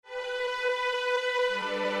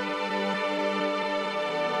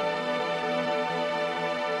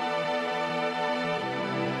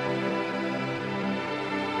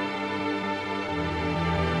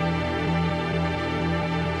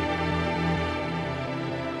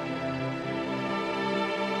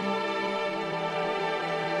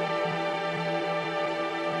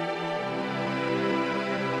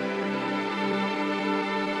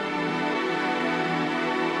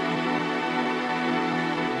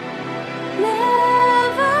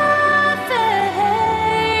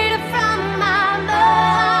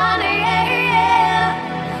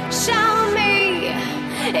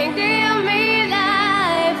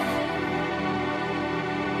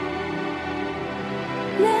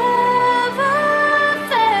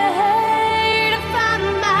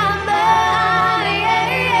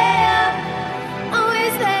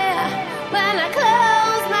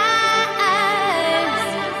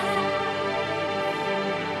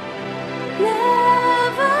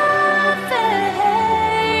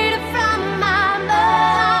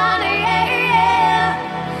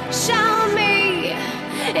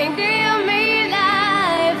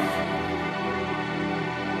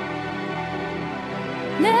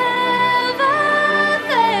never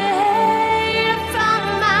fade from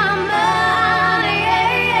my mind.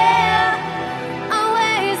 Yeah, yeah.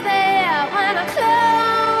 Always there when I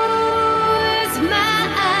close my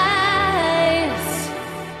eyes.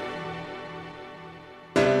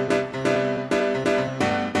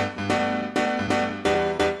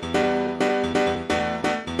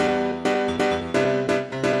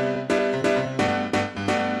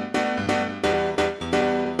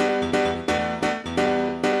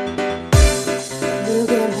 Look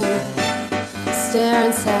at me, stare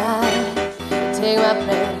inside, take my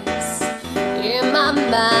place in my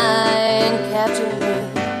mind, capture me,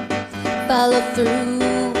 follow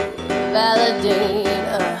through,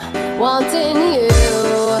 validate, wanting you.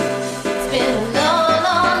 It's been a long,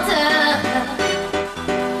 long time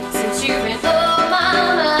since you've been on my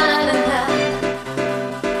mind, and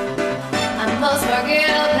I must forget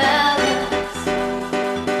about it.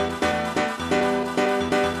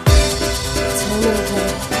 Tell me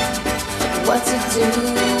what to do,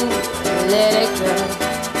 let it go,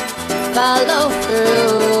 follow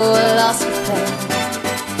through, lost your pain,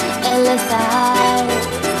 endless eyes,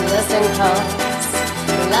 listen calls,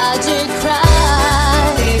 logic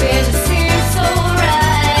cries. Baby, it seems so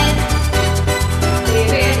right,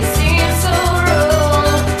 baby, it seems so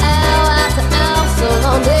wrong. Hour after hour, so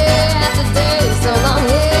long, day after day, so long,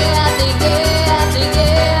 year after year after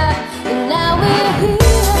year, and now we're here.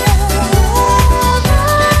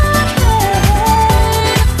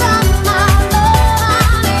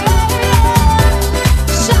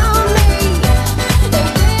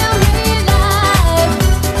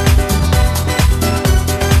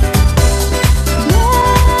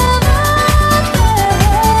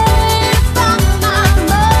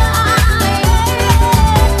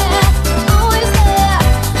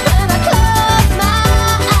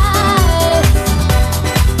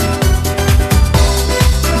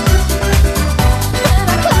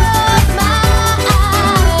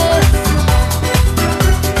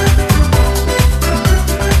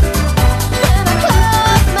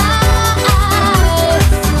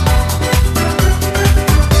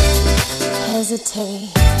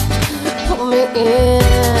 Hesitate, pull me in,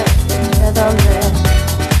 breath on breath,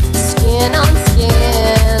 skin on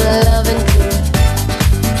skin, love and deep,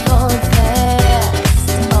 falling fast,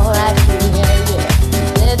 all right here,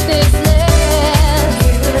 yeah. Let this last,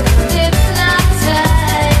 it's not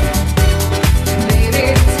time, baby,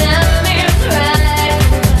 time is right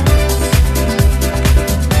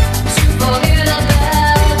to forget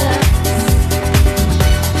about us.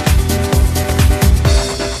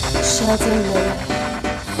 Shelter me.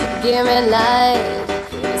 Give me light,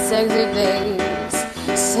 sexy days,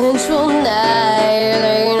 sensual night,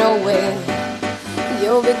 ain't no way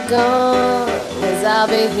you'll be gone, as I'll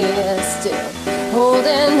be here still,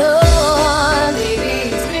 holding on.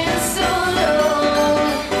 Baby, it's been so long,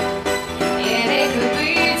 and it could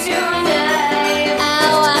be tonight.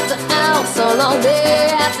 Hour after hour, so long,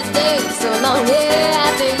 day after day, so long, year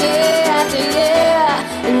after year after year,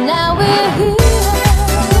 and now we're here.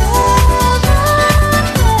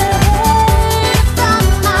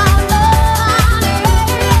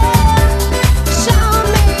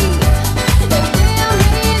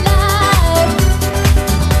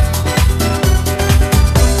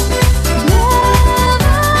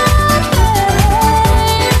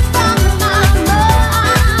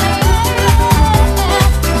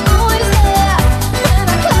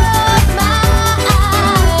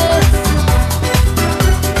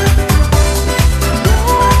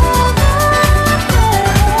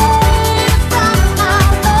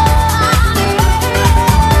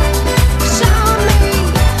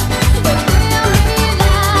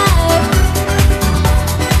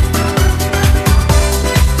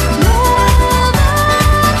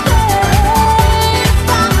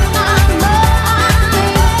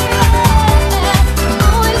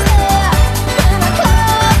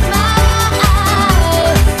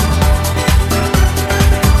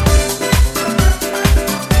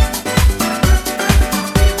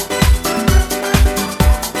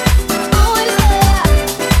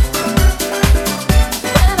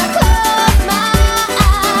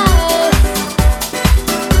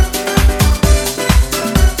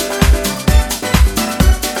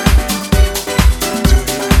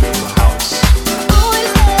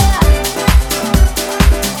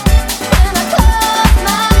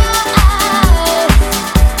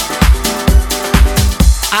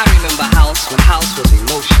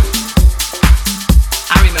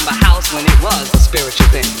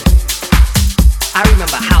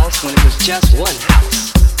 just one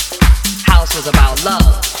house. House was about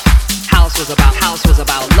love. House was about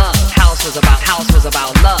love. House was about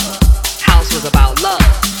love. House was about love.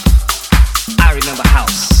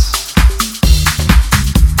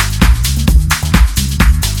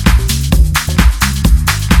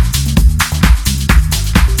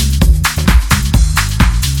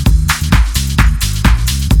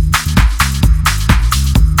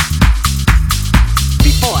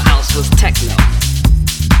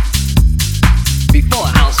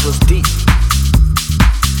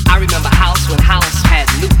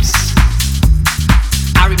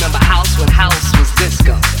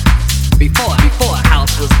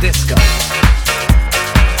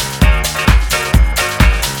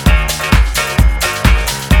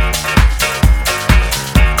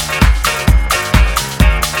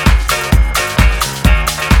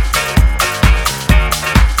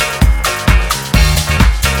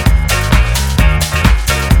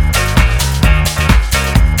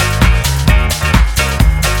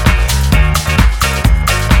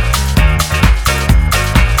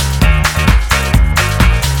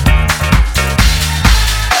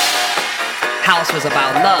 was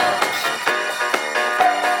about love.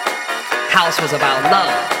 House was about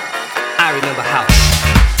love. I remember house.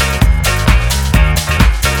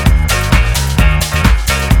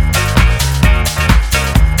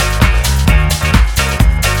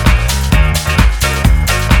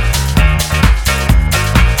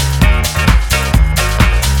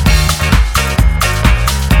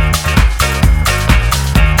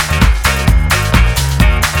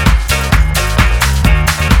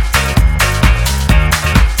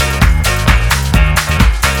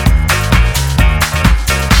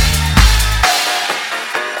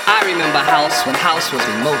 When house was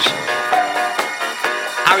emotion.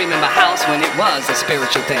 I remember house when it was a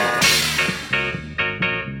spiritual thing.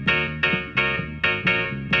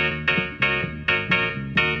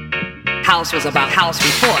 House was about house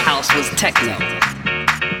before house was techno.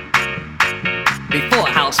 Before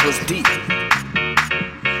house was deep.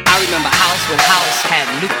 I remember house when house had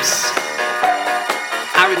loops.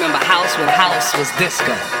 I remember house when house was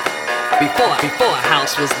disco. Before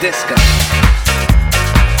house was disco.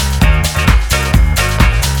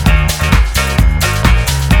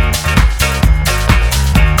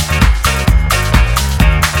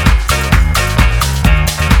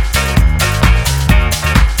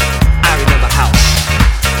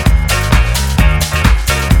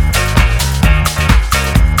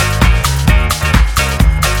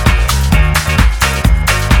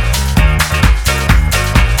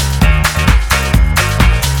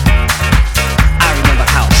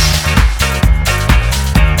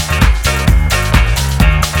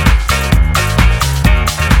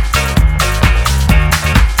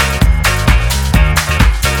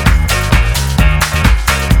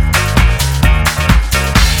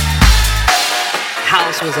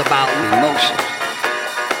 House was about emotion.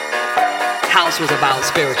 House was about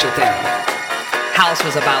spiritual thing. House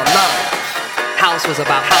was about love. House was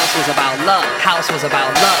about love. House was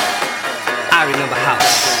about love. I remember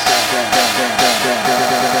house.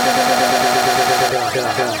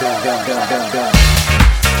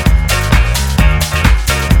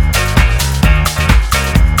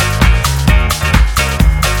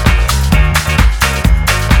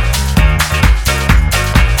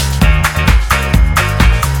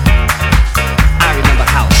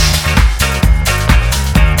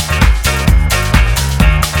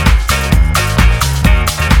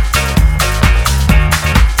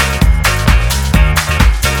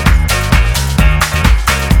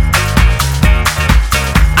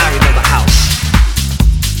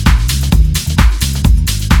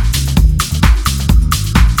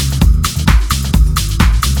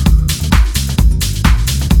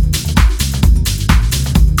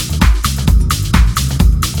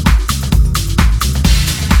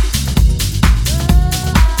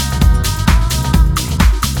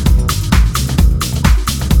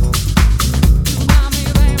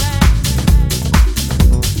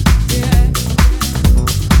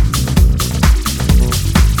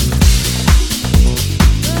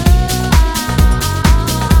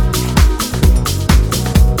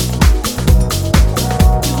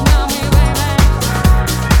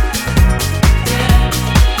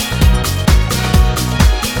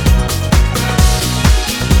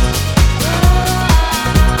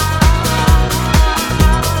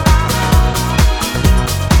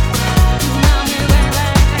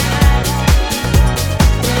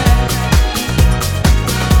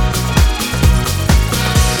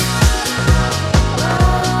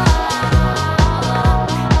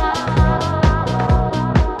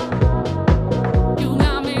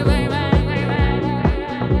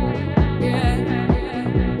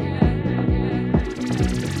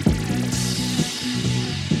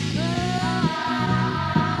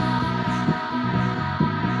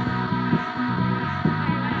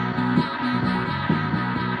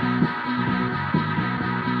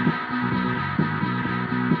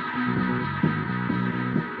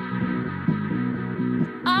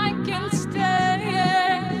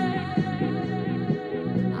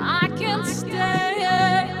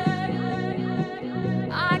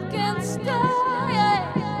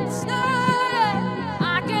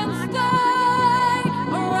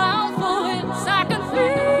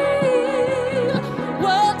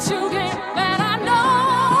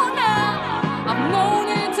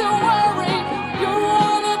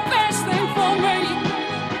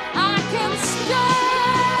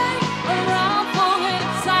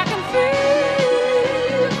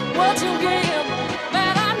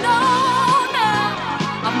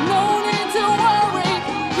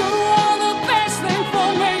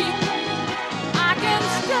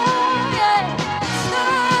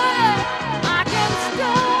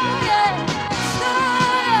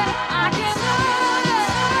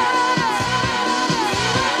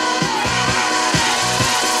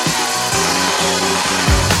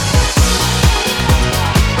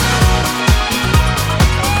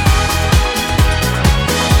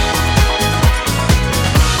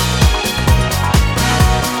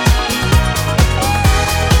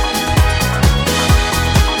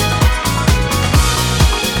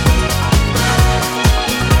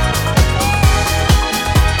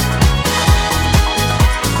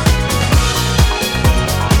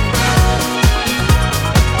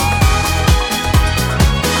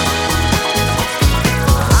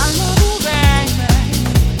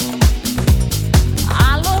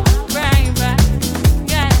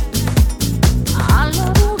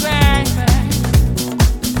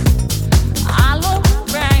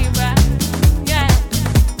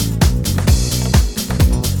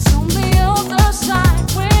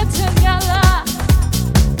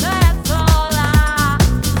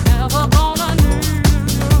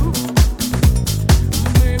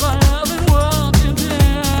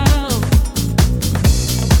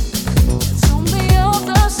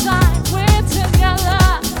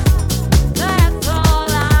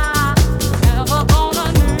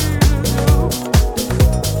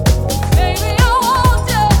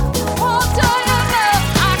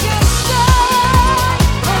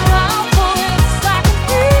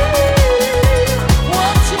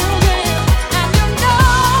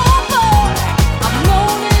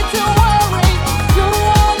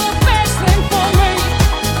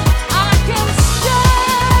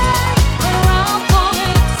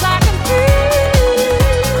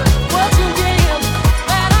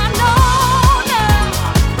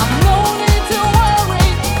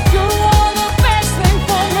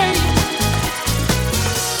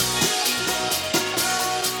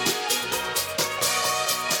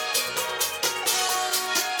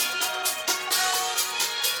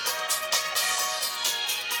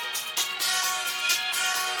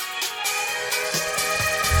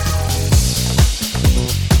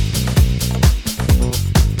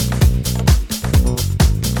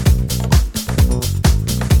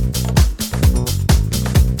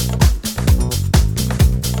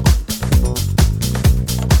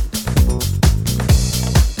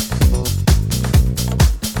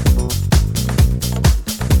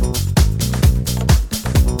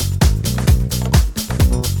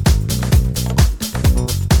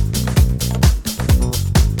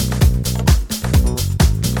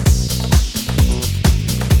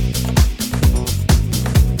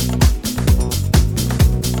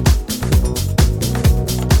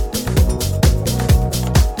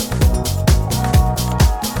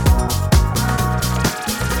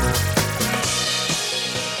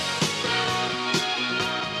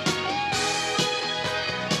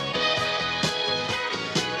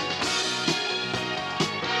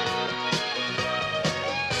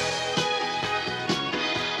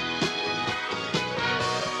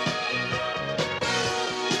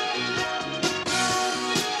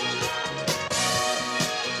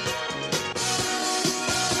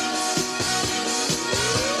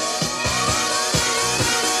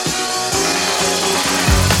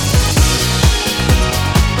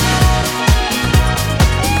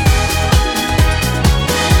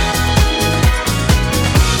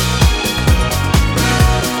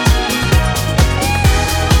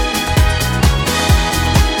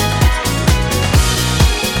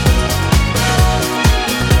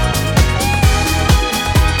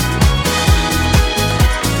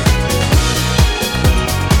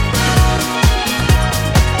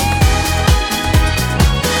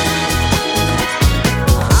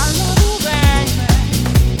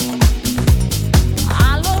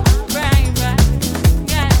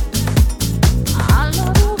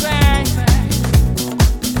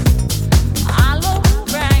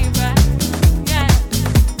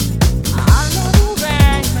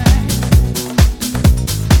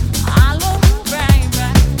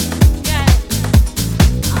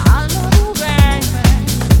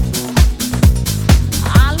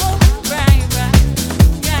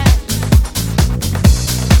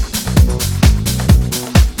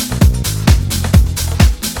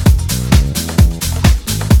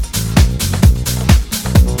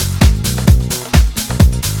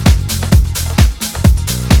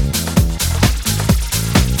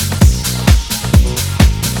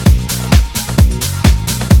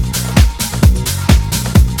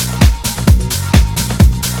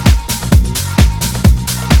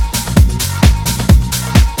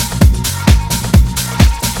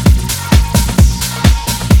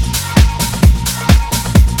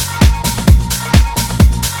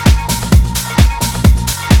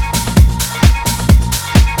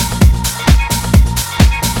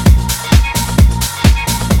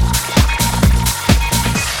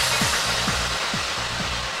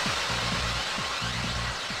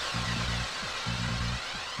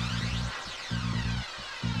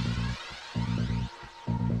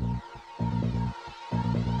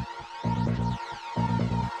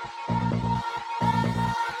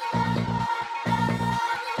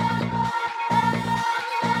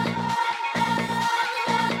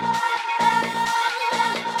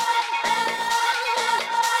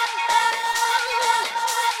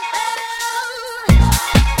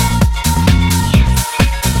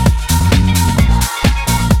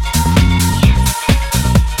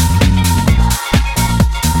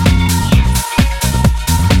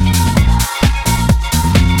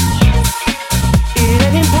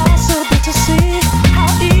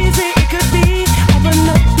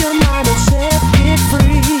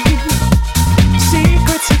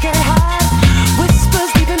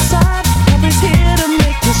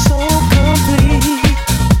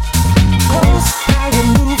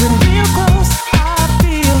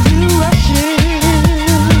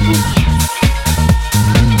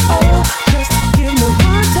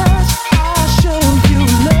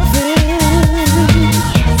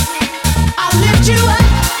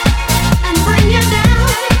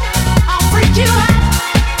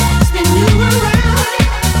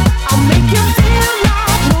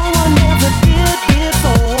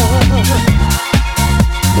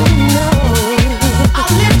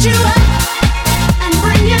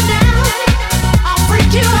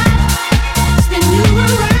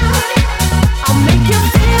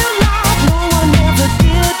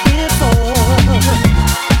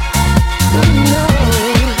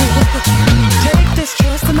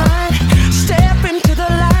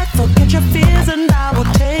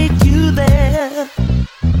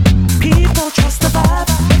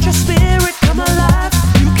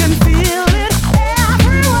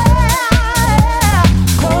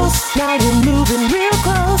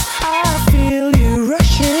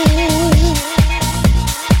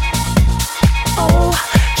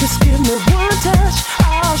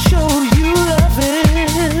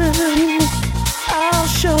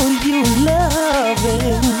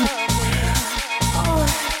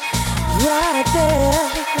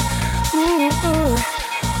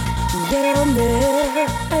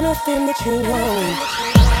 you want.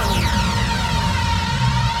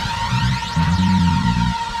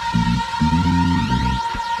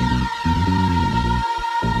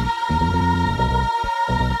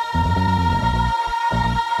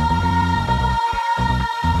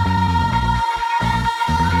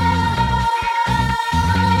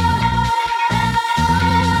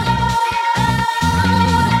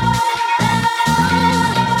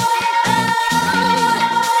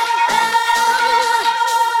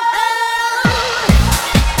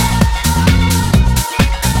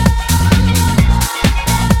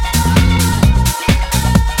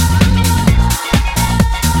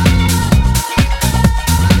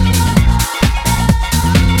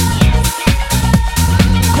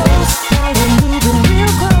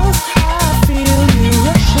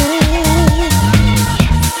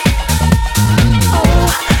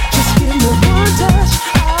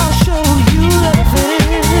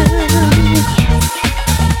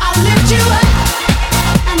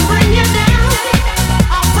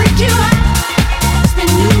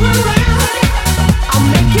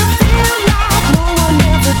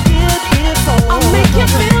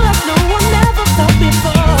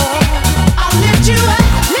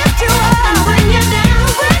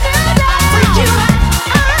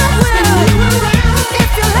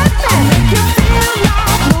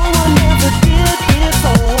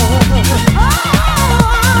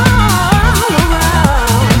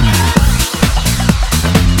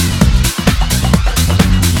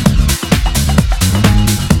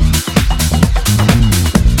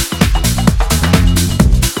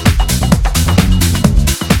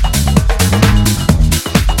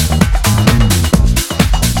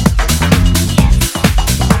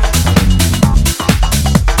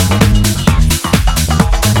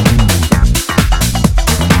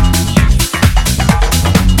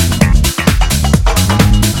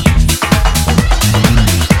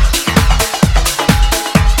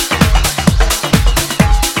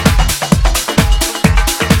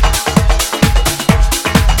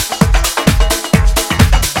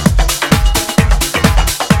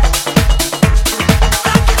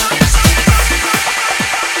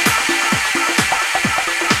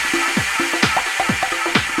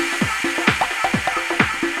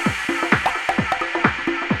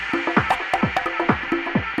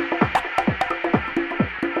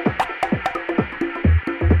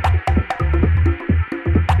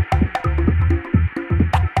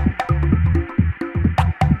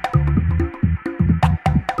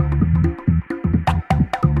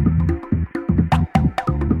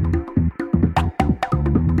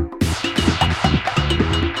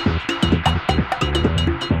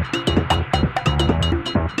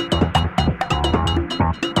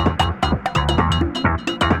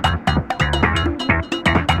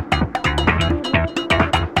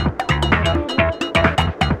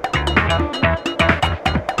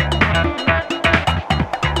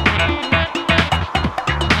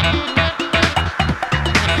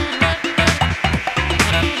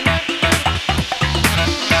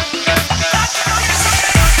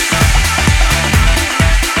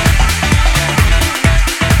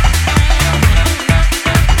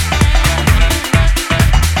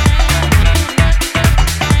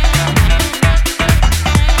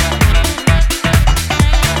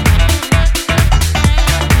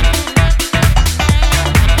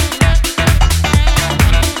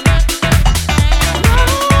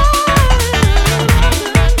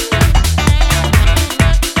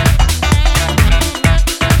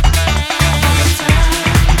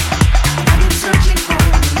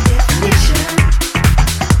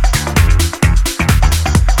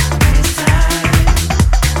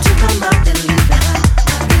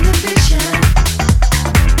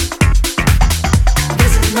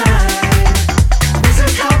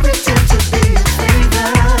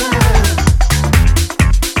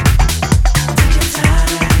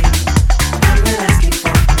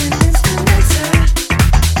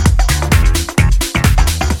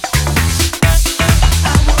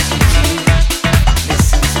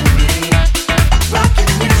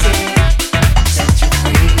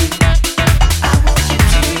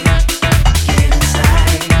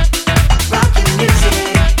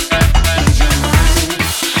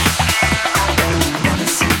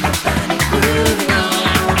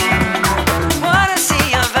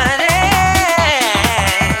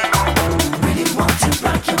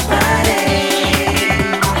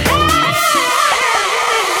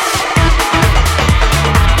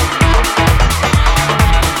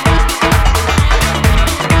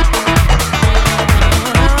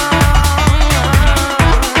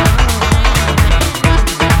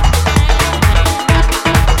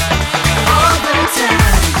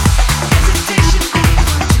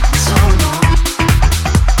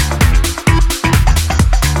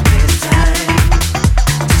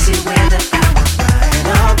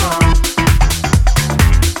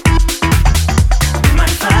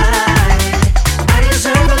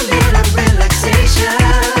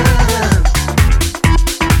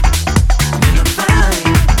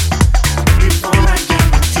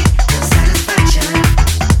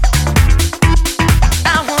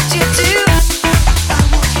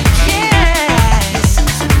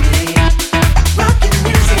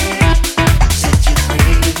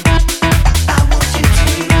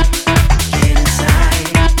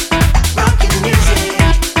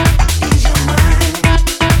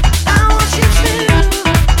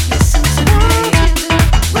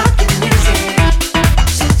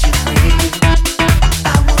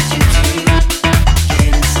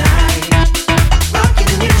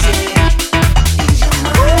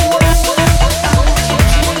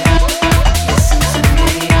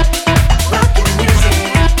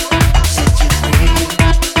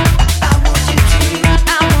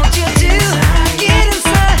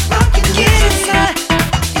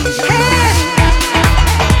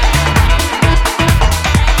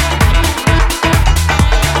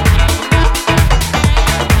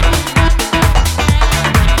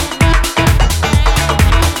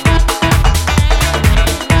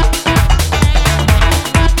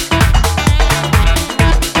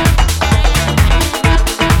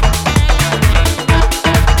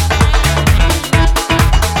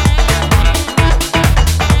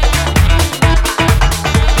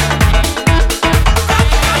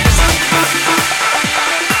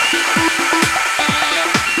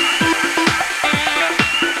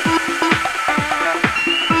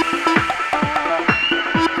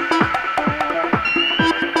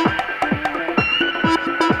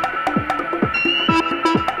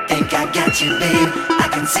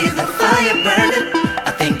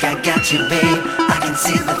 got you, babe. I can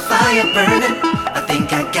see the fire burning. I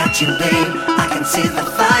think I got you, babe. I can see the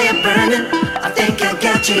fire burning. I think I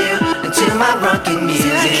got you into my rocking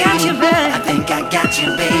music. I got you, babe. I think I got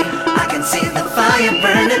you, babe. I can see the fire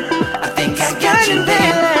burning. I think I got you,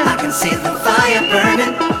 babe. I can see the fire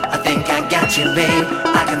burning. I think I got you, babe.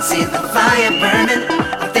 I can see the fire burning.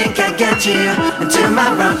 I think I got you into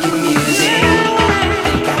my rocking music. I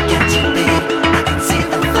think I got you, babe. I can see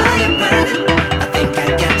the fire burning. I think I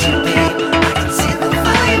got you, babe. I can see the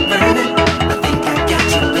fire burning. I think I got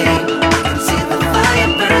you, babe. I can see the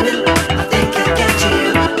fire burning. I think I got you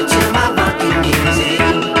into my rocking music.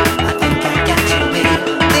 I think I got you, babe.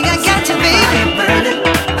 I think I got you, babe. Fire burning.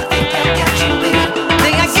 I think I got you, babe. I think I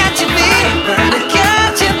got you, babe. I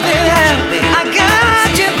got you, babe. I got you,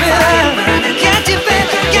 babe. I got you, babe.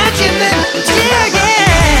 I got you, babe. Yeah,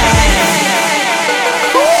 yeah.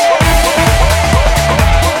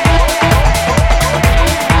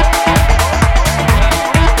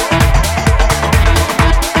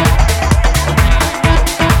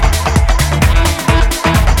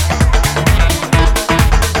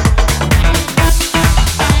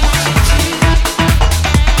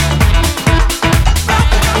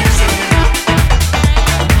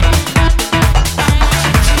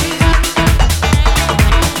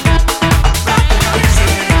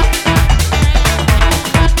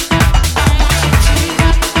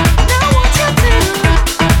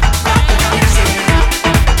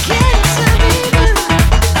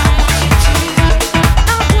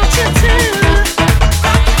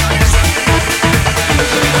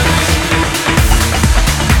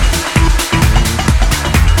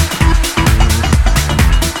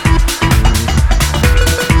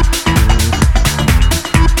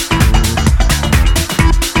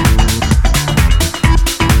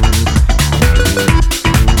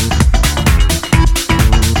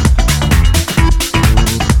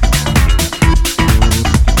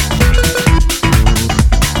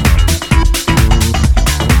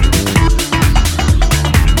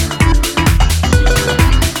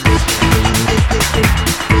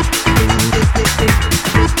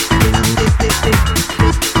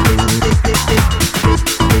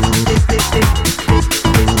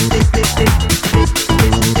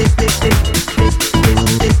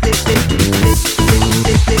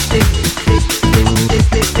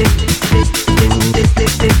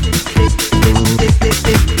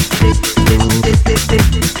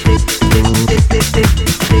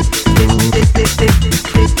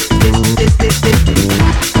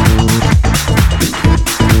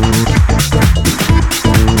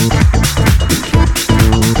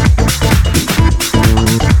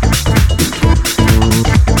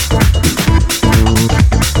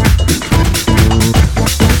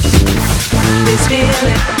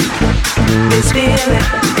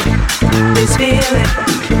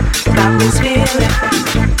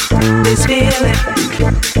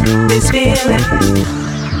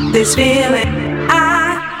 This feeling,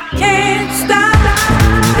 I can't stop.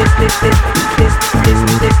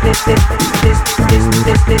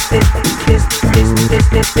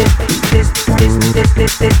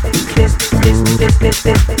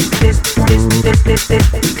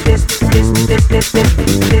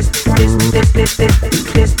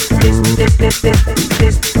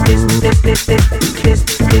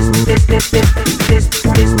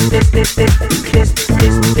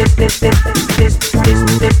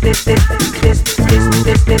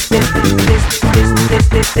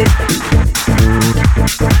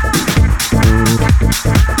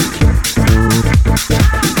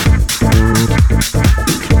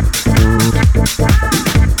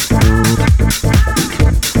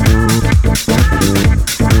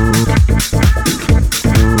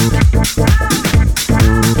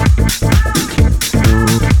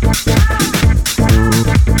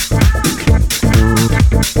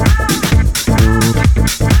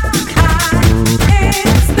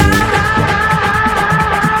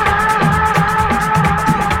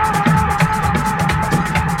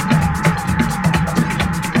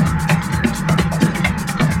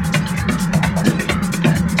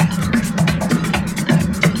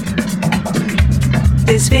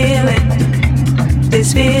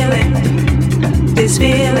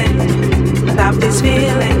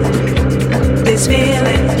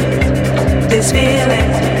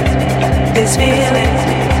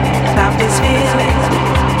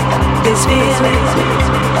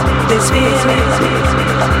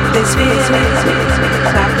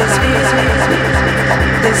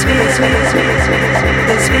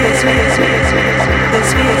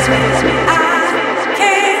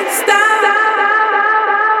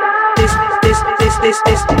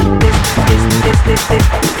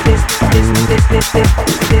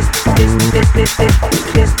 This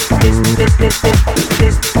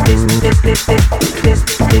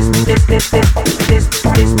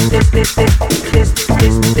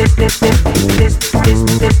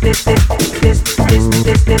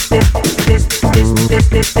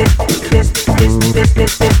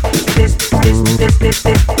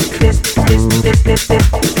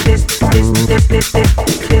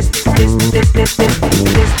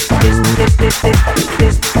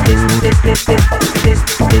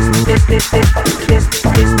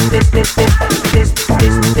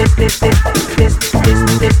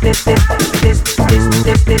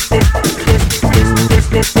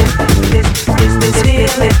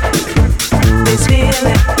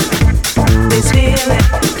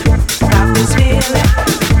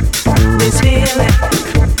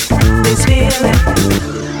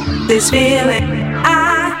feeling.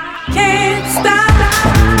 I can't stop.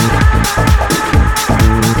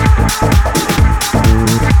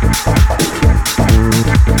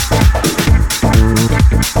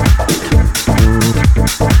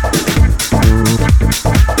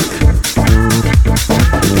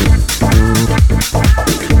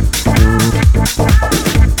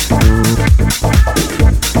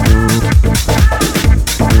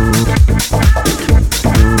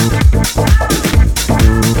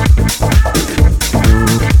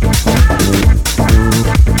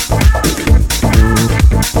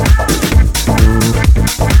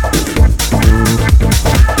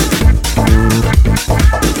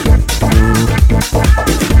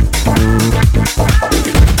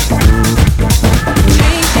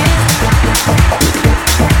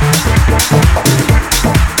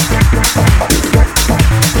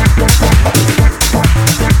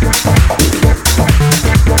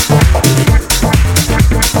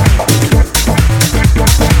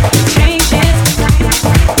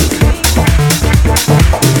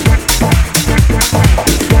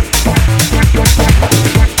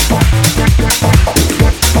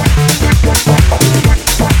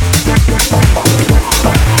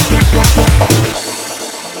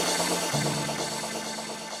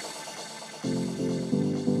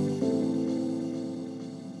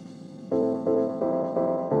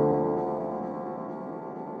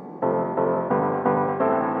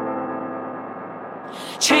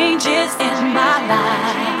 Changes in my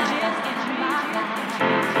life.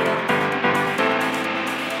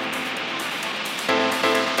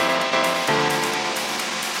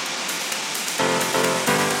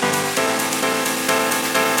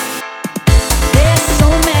 There's so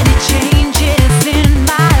many changes in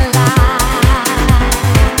my life.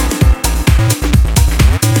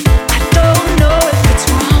 I don't know if it's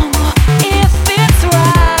wrong or if it's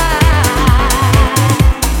right.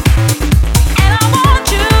 And I want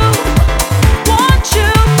you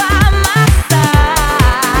by my side.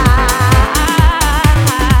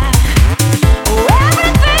 Oh,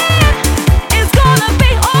 everything is gonna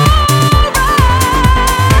be alright.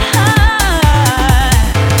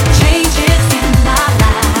 Changes in my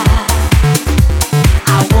life.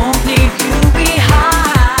 I won't leave you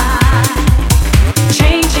behind.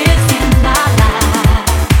 Changes in my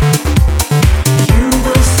life. You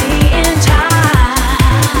will see in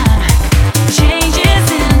time. Changes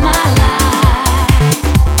in my life.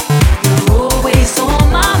 You're always on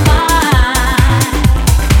my mind.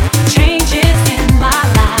 Changes in my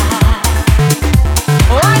life.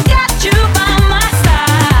 Oh, I got you by my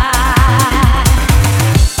side.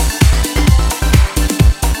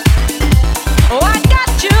 Oh, I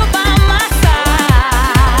got you by my side.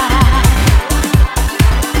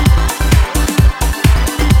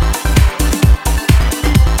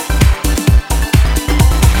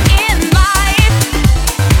 In life,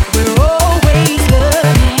 we're always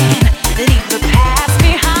learning. Leave the past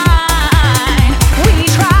behind. We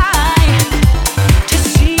try to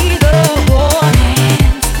see the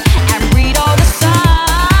warnings and read all the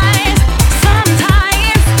signs.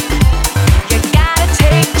 Sometimes you gotta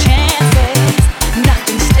take chances.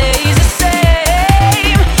 Nothing stays the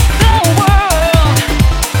same. The world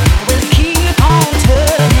will keep on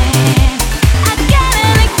turning again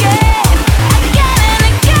and again, again and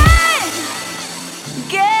again.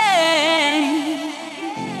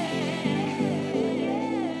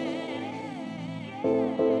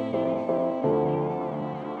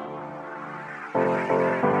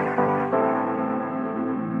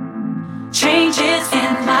 Changes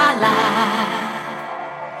in my life.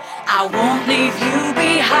 I won't leave you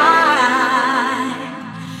behind.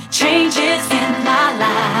 Changes in my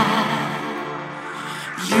life.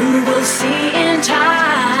 You will see in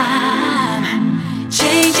time.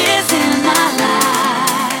 Changes in my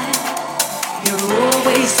life. You're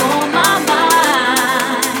always on my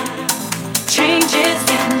mind. Changes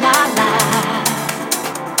in my life.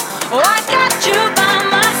 Oh, I got you by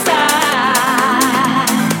my side.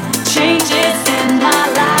 Changes in my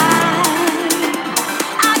life.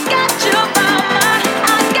 I got you by my,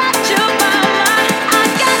 I got you by my, I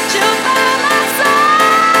got you by my side.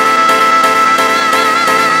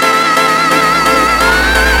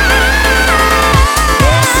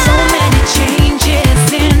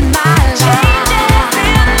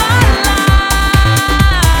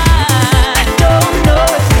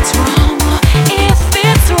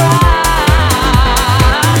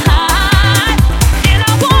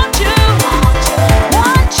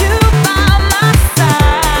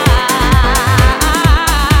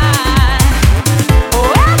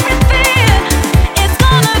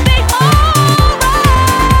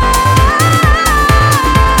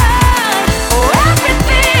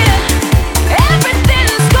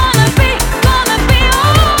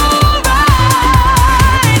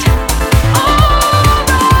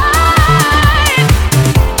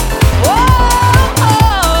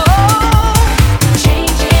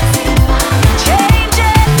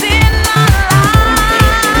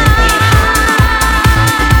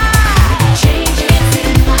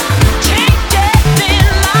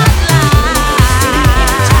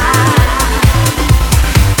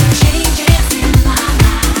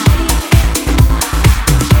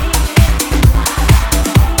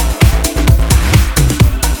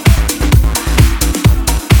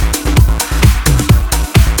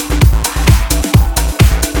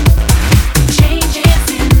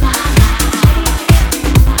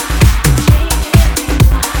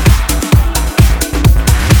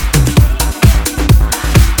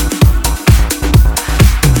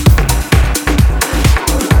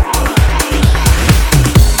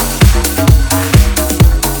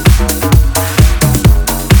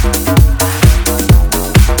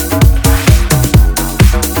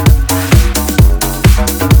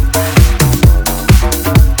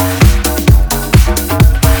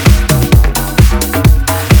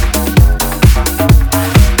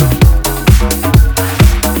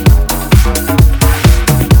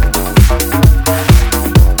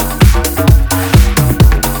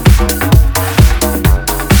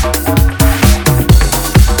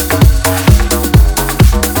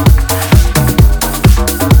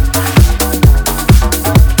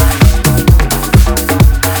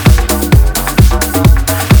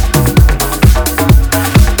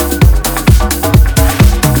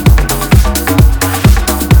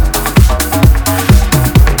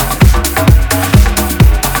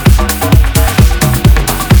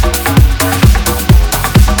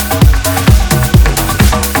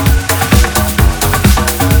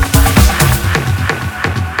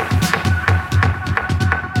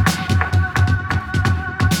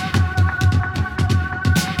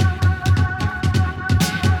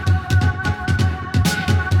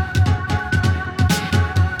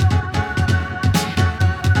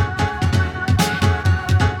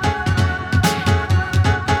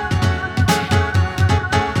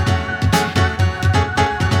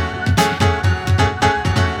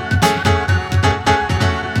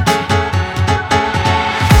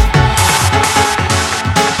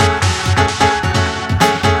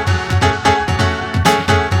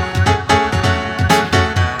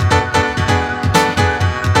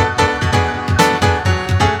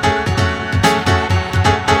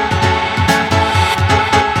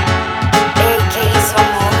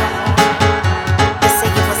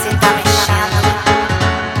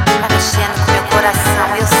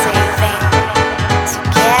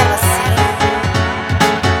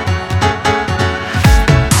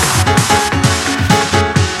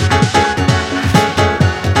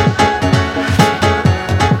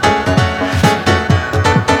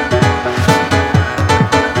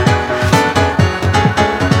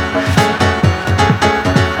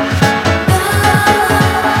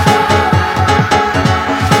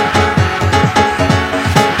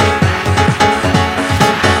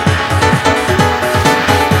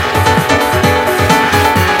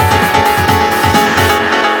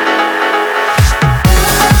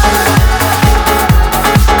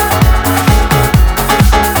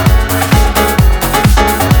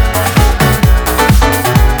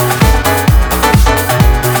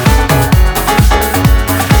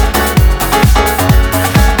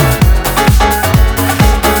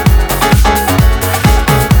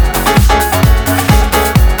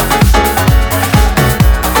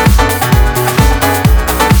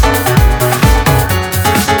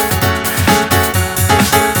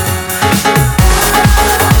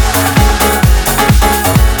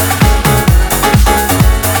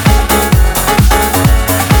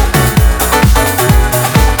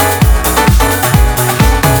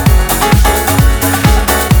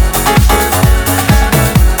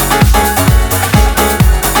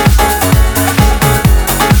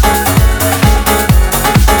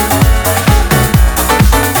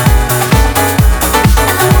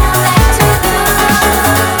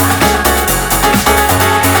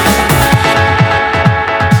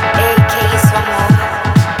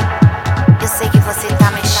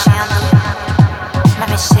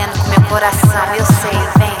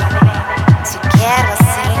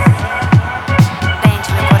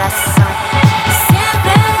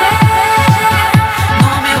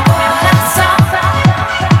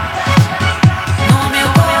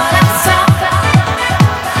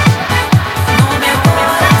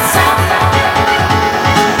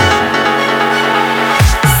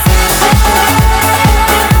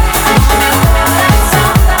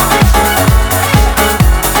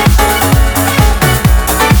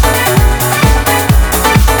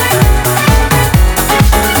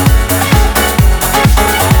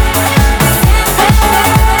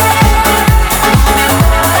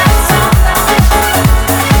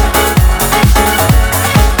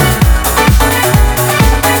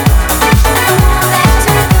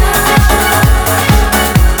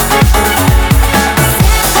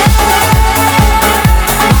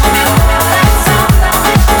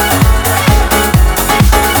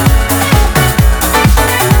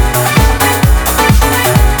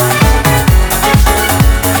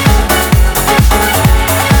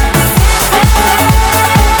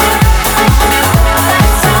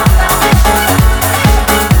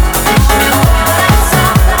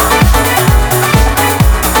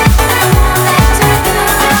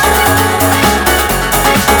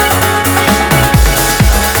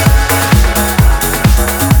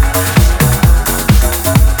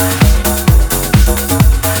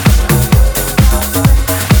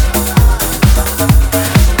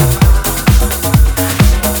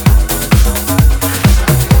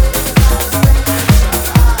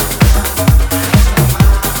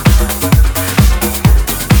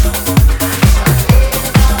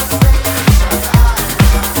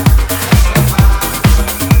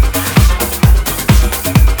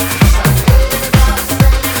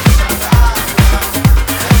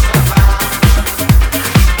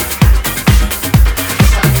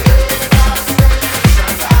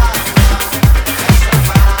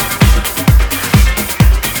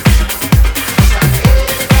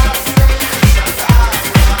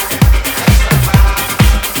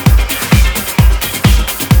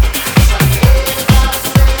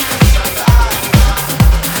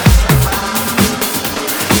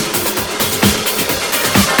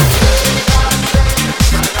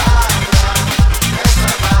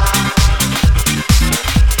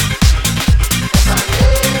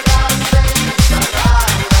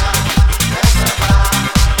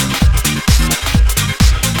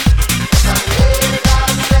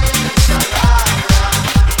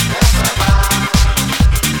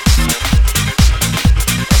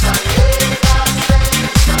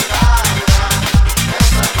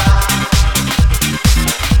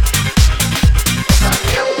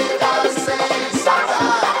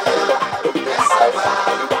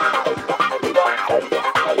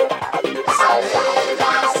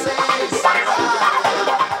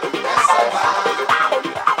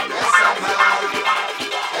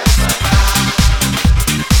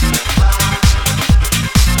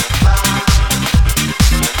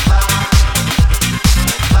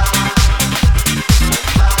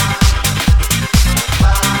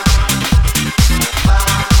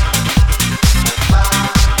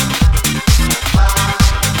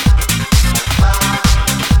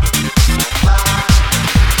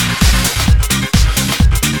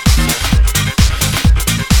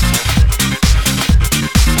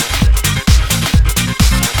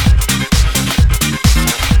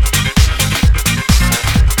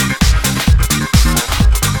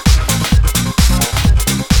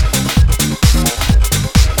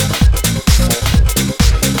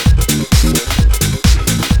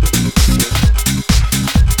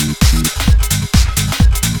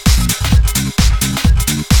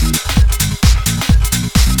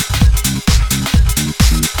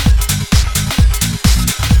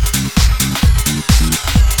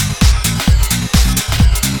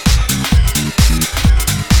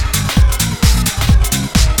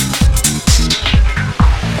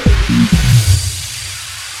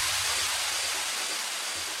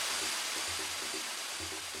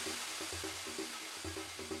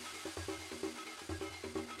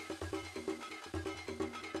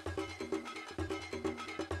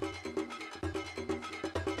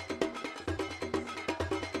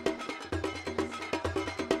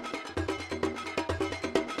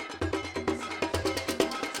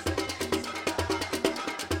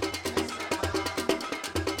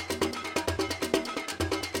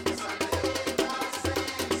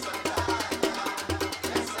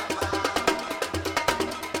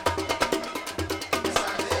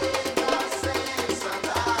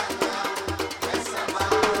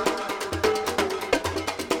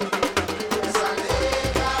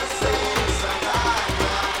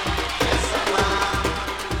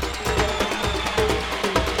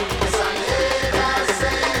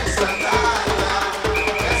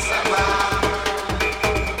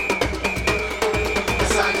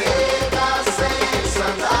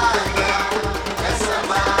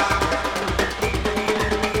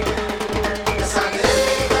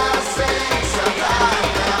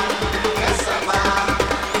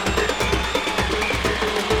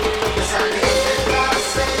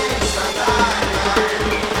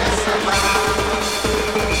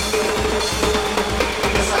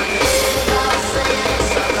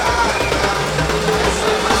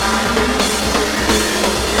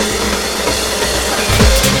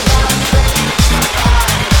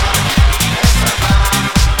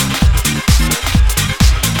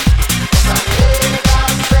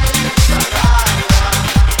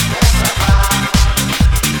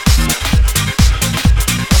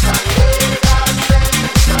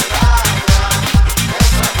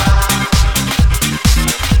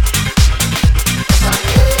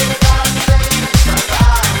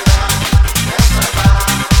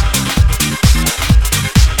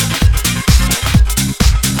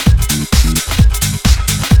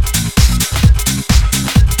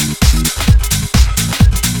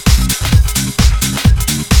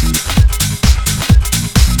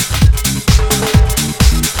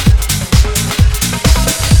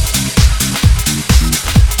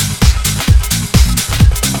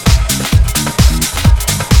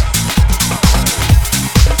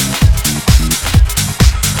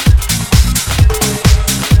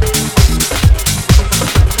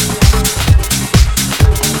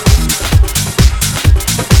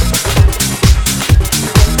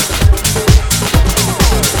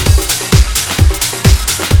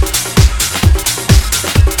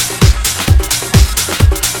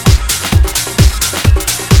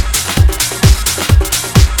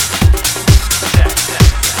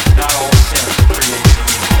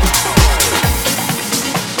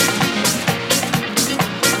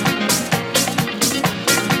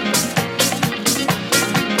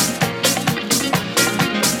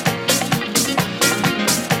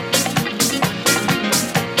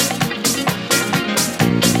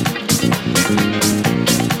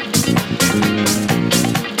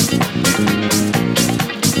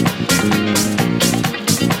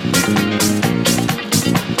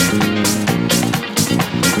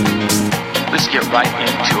 right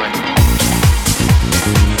into it.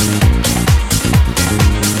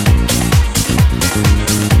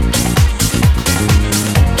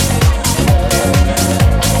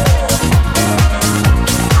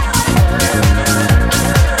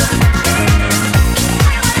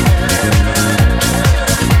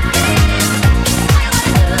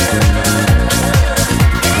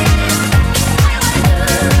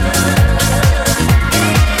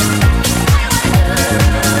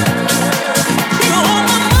 You're on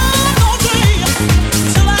my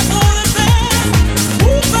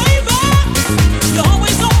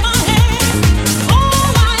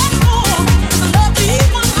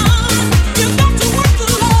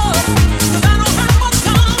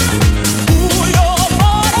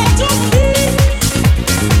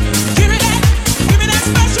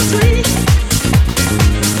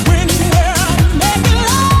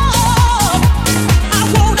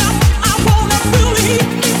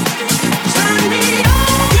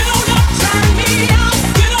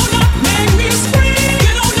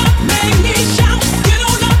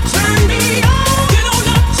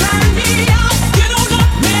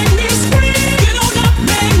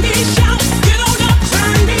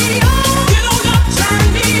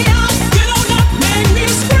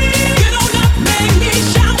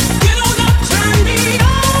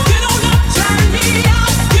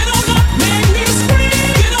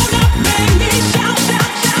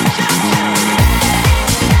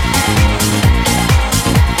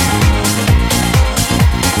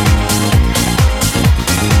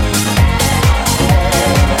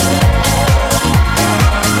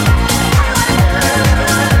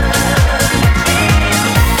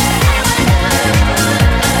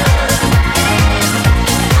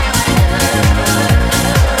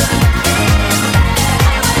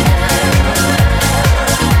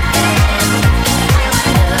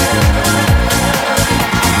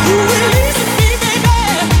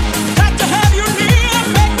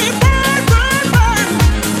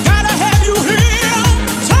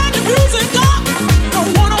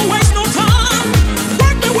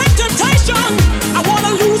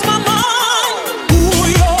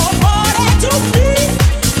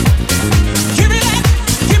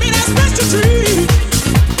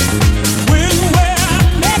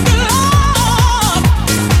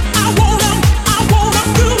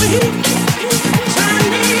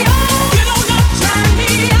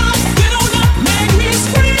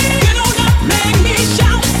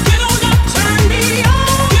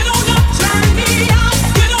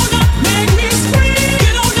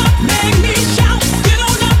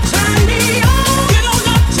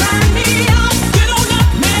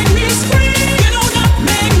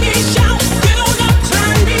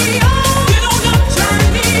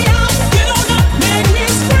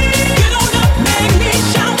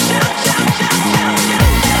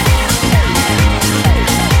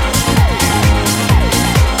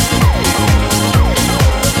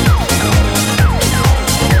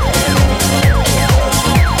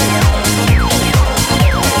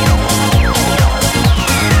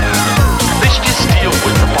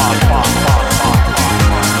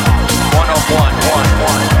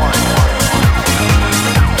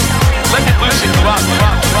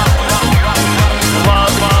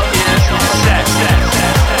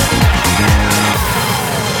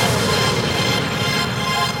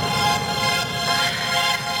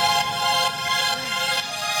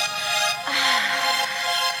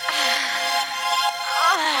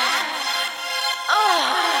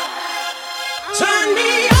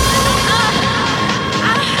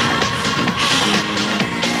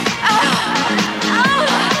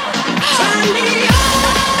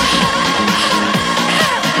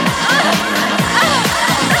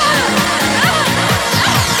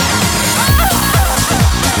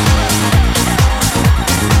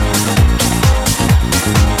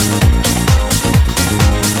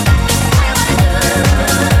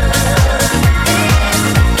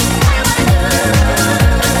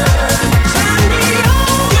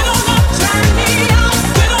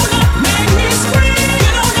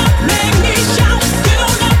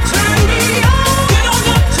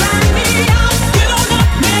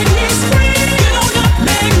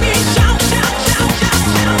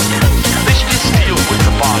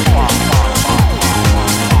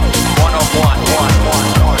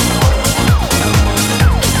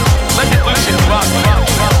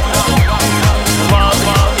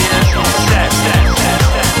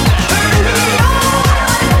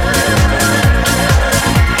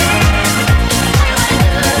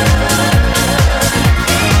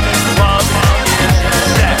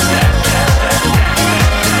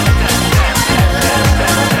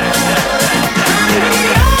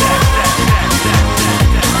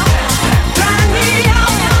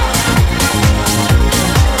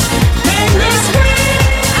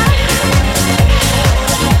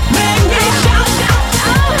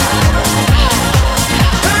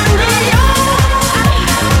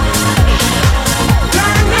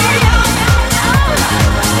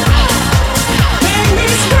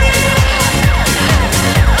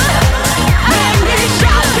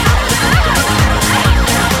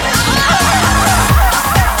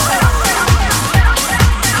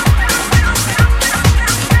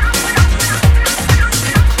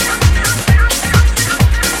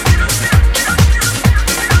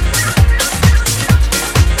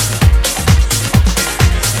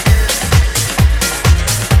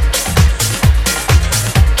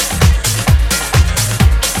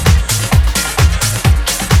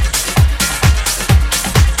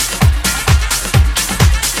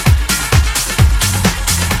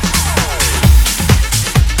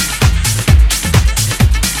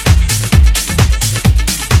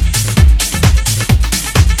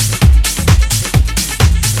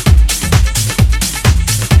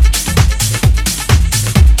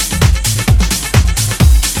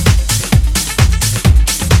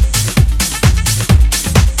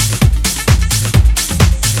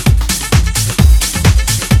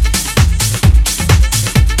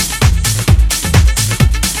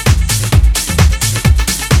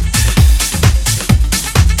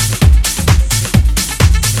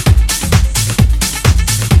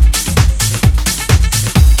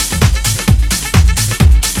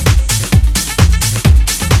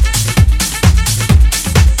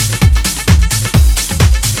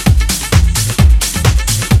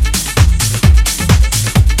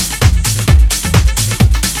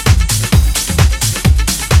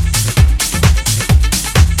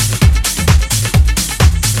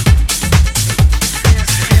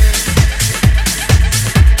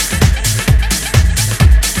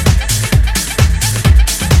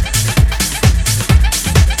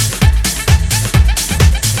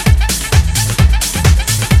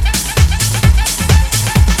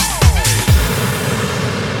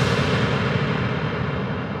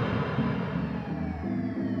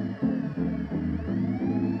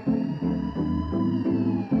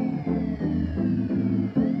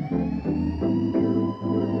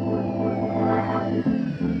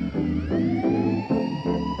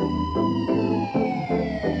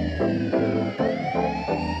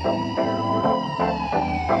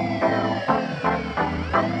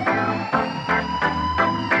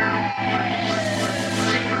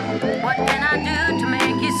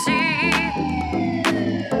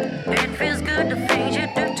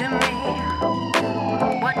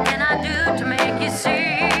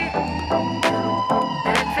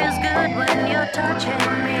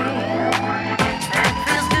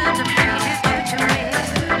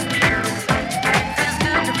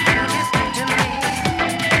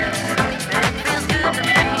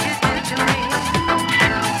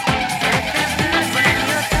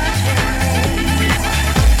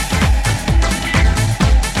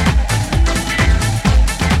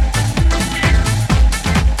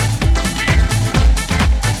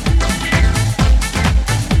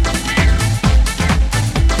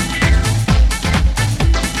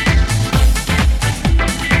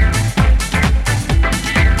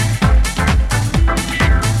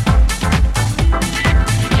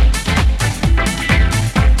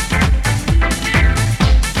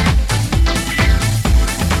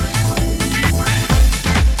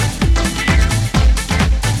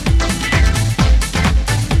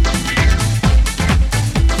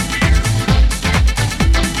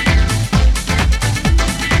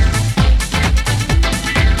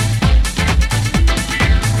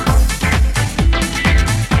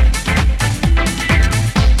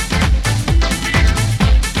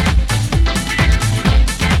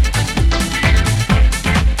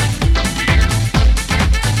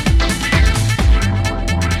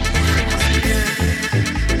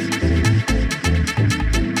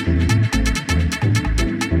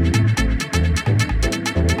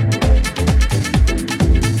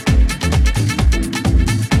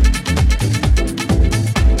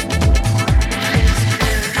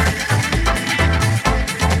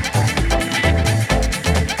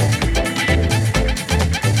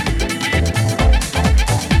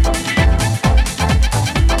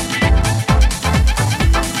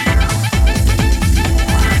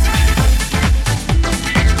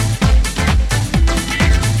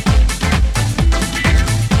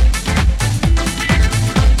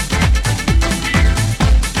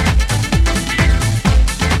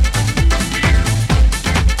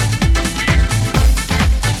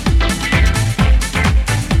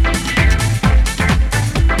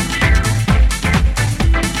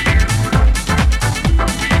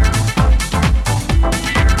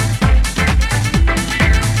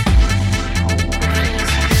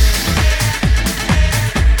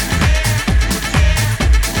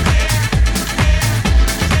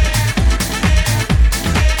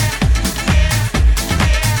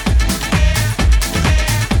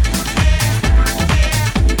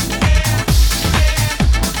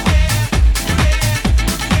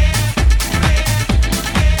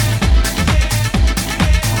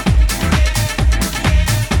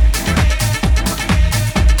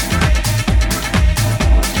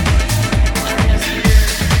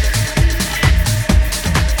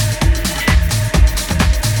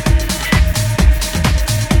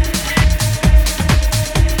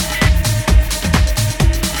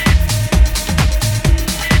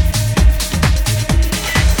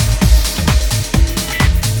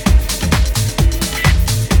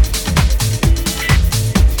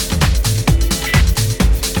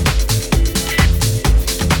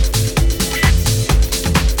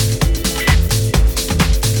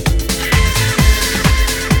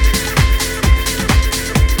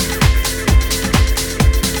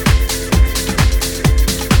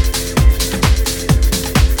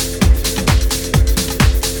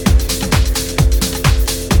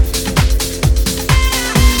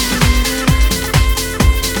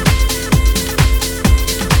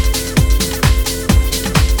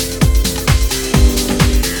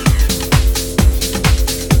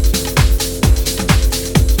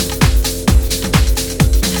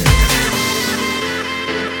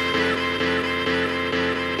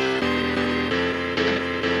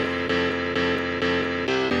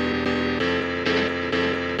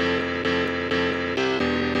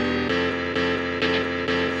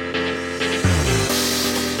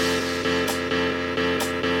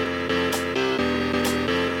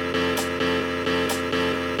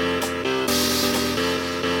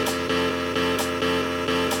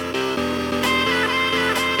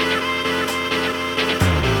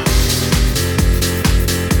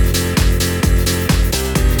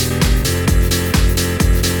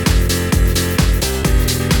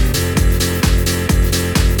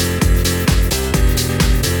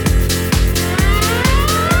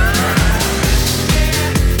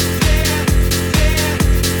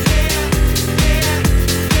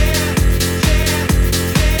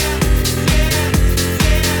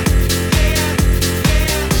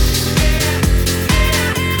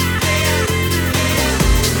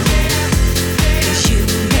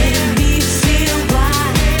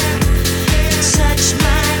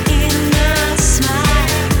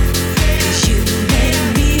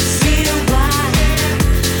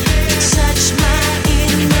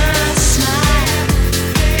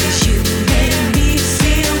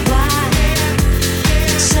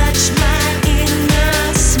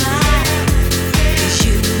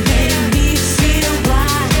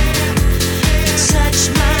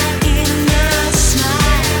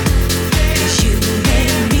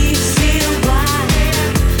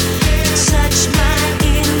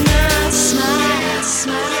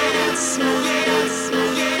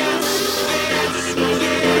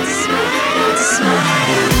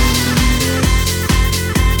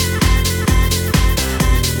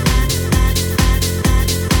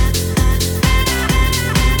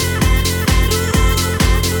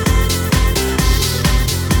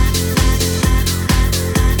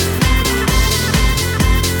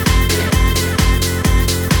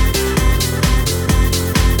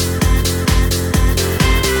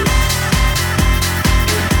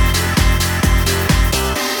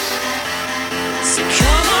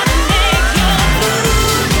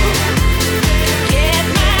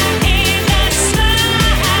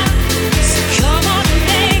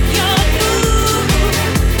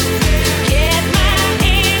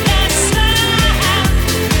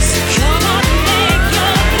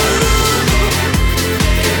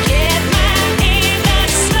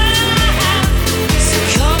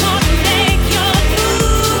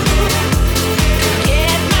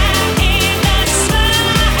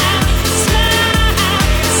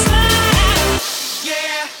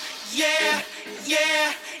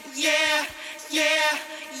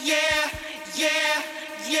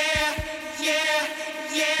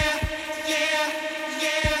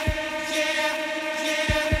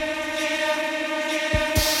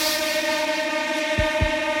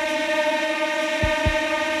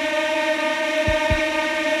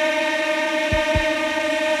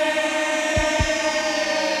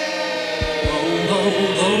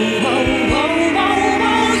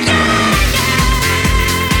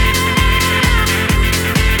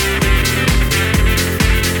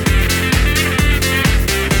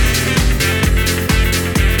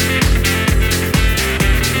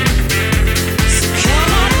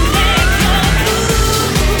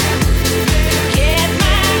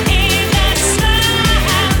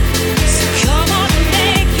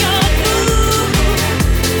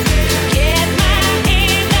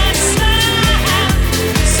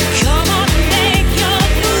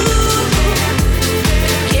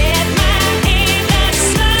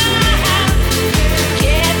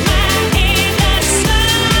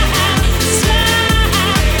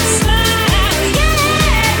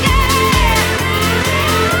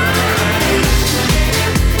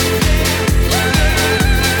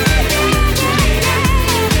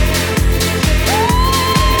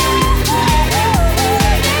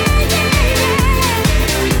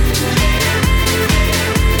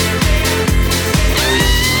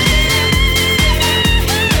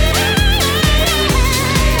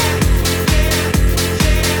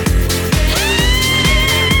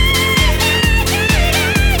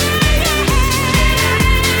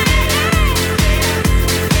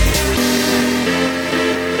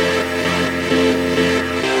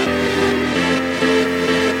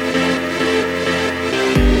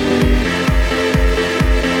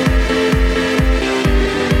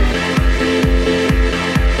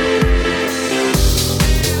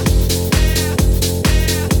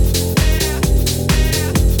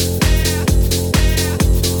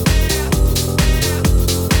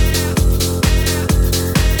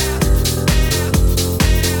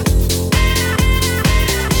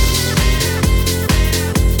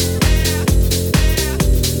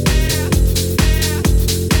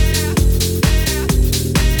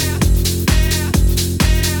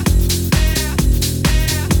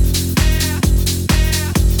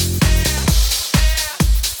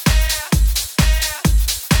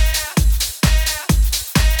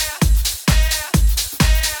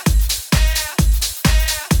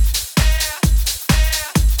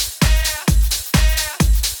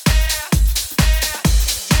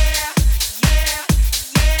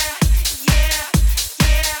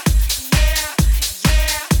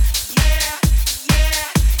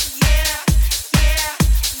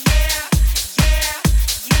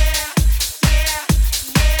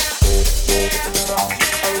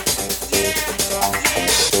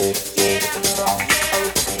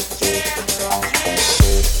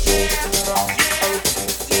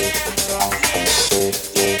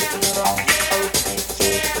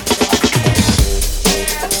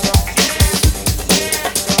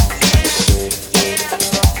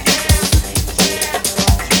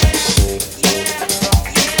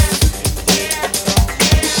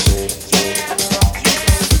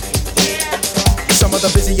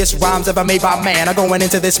deadliest rhymes ever made by man are going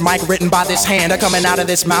into this mic written by this hand, are coming out of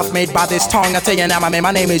this mouth made by this tongue. I tell you now, my man,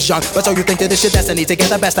 my name is Young, but so you think that this your destiny to get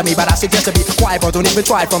the best of me, but I suggest to be quiet, but don't even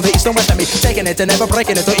try it. From the east and west of me, taking it and never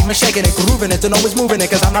breaking it, or even shaking it, grooving it and always moving it,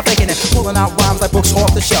 cause I'm not faking it, pulling out rhymes like books off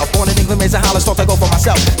the shelf. Born in England, raised in Hollis, thought I go for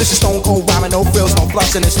myself. This is stone cold rhyming, no frills, no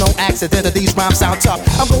fluffs, and it's no accident that these rhymes sound tough.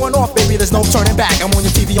 I'm going off, baby, there's no turning back. I'm on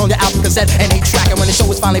your TV, on your album cassette, and 8-track, and when the show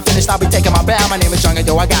is finally finished, I'll be taking my bow. My name is Young, and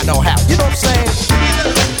yo, I got no how. You know what I'm saying?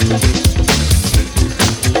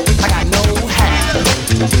 I got no how.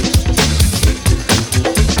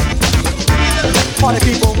 Party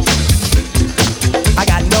people, I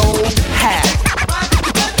got no how.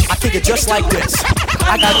 I kick it just like this.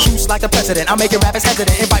 I got juice like the president. I'm making rappers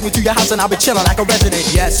hesitant. Invite me to your house and I'll be chilling like a resident.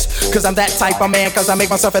 Yes, cause I'm that type of man. Cause I make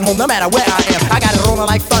myself at home no matter where I am. I got it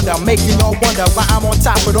rolling like thunder, making no wonder why I'm on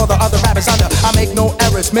top with all the other rappers under. I make no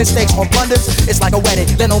errors, mistakes or blunders. It's like a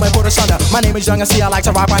wedding, let no man put us under. My name is Young and see I like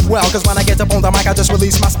to rock right well. Cause when I get up on the mic I just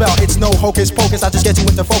release my spell. It's no hocus pocus, I just get you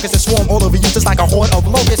into focus and swarm all over you just like a horde of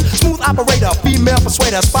locusts. Smooth operator, female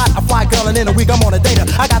persuader, spot a fly girl and in a week I'm on a data.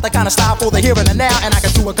 I got the kind of style for the here and the now, and I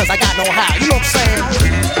can do it cause I got no how. You know what I'm saying?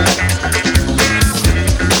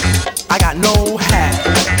 I got no hat.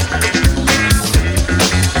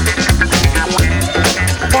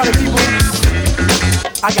 Party people,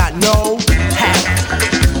 I got no hat.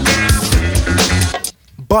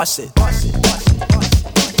 Bust it. Bust it. Bust it. Bust it.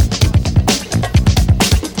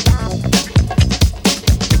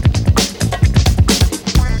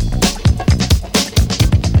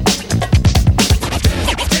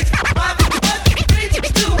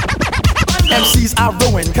 MCs I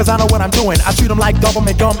ruin, cause I know what I'm doing. I treat them like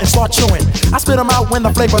government gum and start chewing. I spit them out when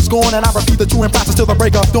the flavor's gone, and I repeat the chewing process till the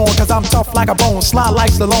break of dawn. Cause I'm tough like a bone, slide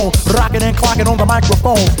like Stallone, rocking and clocking on the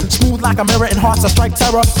microphone. Smooth like a mirror and hearts that strike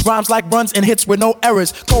terror. Rhymes like runs and hits with no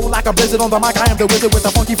errors. Cold like a blizzard on the mic, I am the wizard with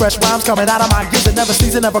the funky fresh rhymes coming out of my gizzard. Never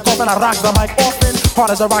sneezing, never coughing, I rock the mic often.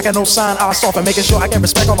 Hard as a rock and no sign, I soften, making sure I get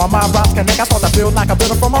respect on my mind. Rhymes connect, I start to build like a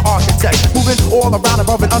builder from an architect. Moving all around,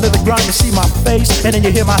 above and under the ground, you see my face, and then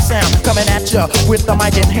you hear my sound coming at ya with the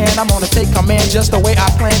mic in hand. I'm gonna take command just the way I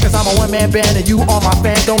plan, cause I'm a one-man band and you are my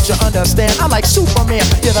fan, don't you understand? I'm like Superman,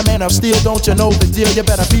 you're the man of steel, don't you know the deal? You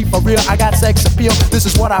better be for real, I got sex appeal. This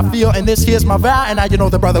is what I feel and this here's my vow, and now you know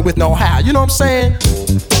the brother with no how. You know what I'm saying?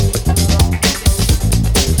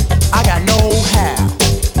 I got no how,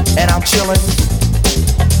 and I'm chillin',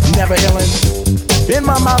 never illin'. In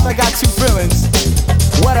my mouth I got two feelings.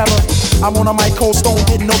 Whatever, I'm on a mic, cold stone,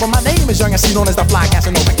 getting over. My name is Young and see known as the fly,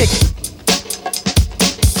 casting over. Kick it.